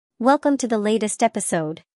Welcome to the latest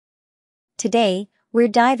episode. Today, we're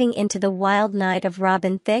diving into the wild night of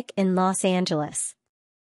Alan Thicke in Los Angeles.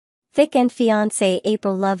 Thicke and fiancée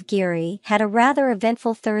April Lovegeary had a rather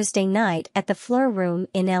eventful Thursday night at the Fleur Room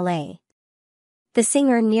in LA. The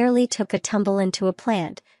singer nearly took a tumble into a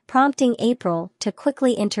plant, prompting April to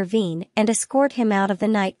quickly intervene and escort him out of the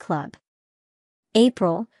nightclub.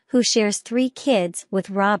 April, who shares 3 kids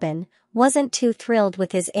with Alan, wasn't too thrilled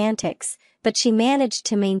with his antics, but she managed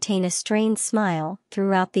to maintain a strained smile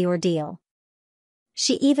throughout the ordeal.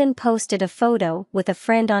 She even posted a photo with a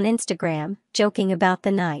friend on Instagram, joking about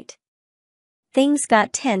the night. Things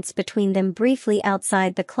got tense between them briefly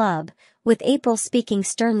outside the club, with April speaking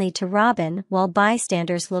sternly to Alan while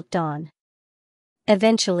bystanders looked on.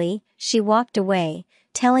 Eventually, she walked away,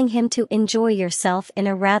 telling him to enjoy yourself in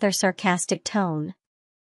a rather sarcastic tone.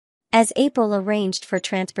 As April arranged for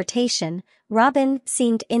transportation, Alan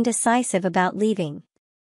seemed indecisive about leaving.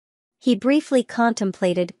 He briefly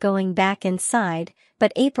contemplated going back inside,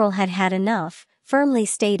 but April had had enough, firmly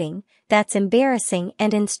stating, "That's embarrassing,"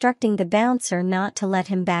 and instructing the bouncer not to let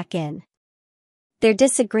him back in. Their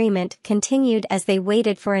disagreement continued as they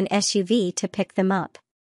waited for an SUV to pick them up.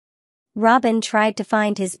 Alan tried to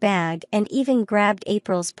find his bag and even grabbed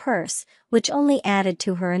April's purse, which only added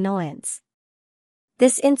to her annoyance.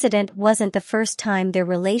 This incident wasn't the first time their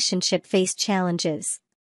relationship faced challenges.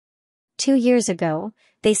 2 years ago,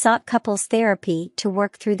 they sought couples therapy to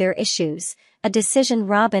work through their issues, a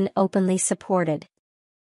decision Alan openly supported.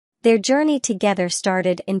 Their journey together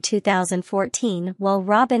started in 2014 while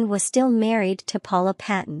Alan was still married to Paula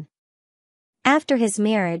Patton. After his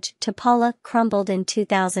marriage to Paula crumbled in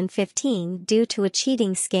 2015 due to a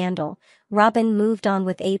cheating scandal, Alan moved on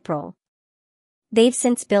with April. They've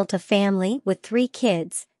since built a family with 3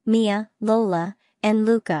 kids, Mia, Lola, and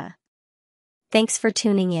Luca. Thanks for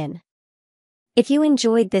tuning in. If you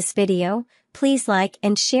enjoyed this video, please like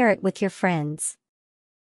and share it with your friends.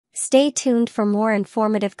 Stay tuned for more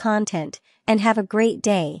informative content, and have a great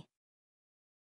day.